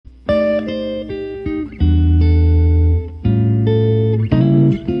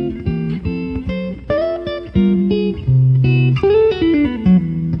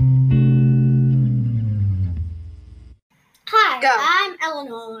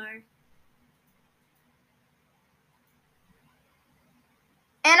Omar.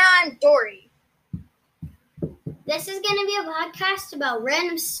 And I'm Dory. This is going to be a podcast about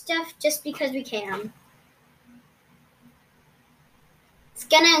random stuff just because we can. It's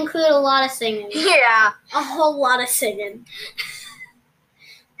going to include a lot of singing. Yeah. A whole lot of singing.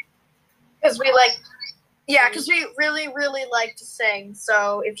 Because we really, really like to sing.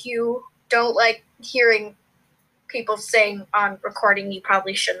 So if you don't like hearing people sing on recording, you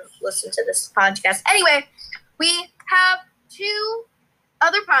probably shouldn't listen to this podcast. Anyway, we have 2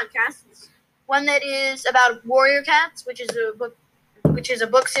 other podcasts. One that is about Warrior Cats, which is a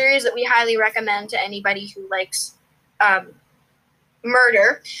book series that we highly recommend to anybody who likes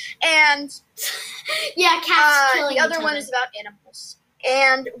murder. And cats killing the other each one other. is about animals.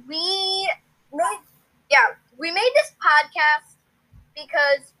 And we made this podcast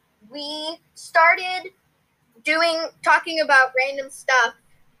because we started talking about random stuff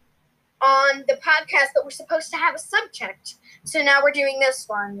on the podcast, but we're supposed to have a subject. So now we're doing this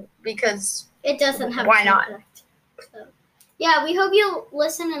one because it doesn't have why a not? subject. So, we hope you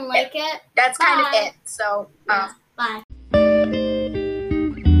listen and like it. That's kind of Bye. it. So Bye.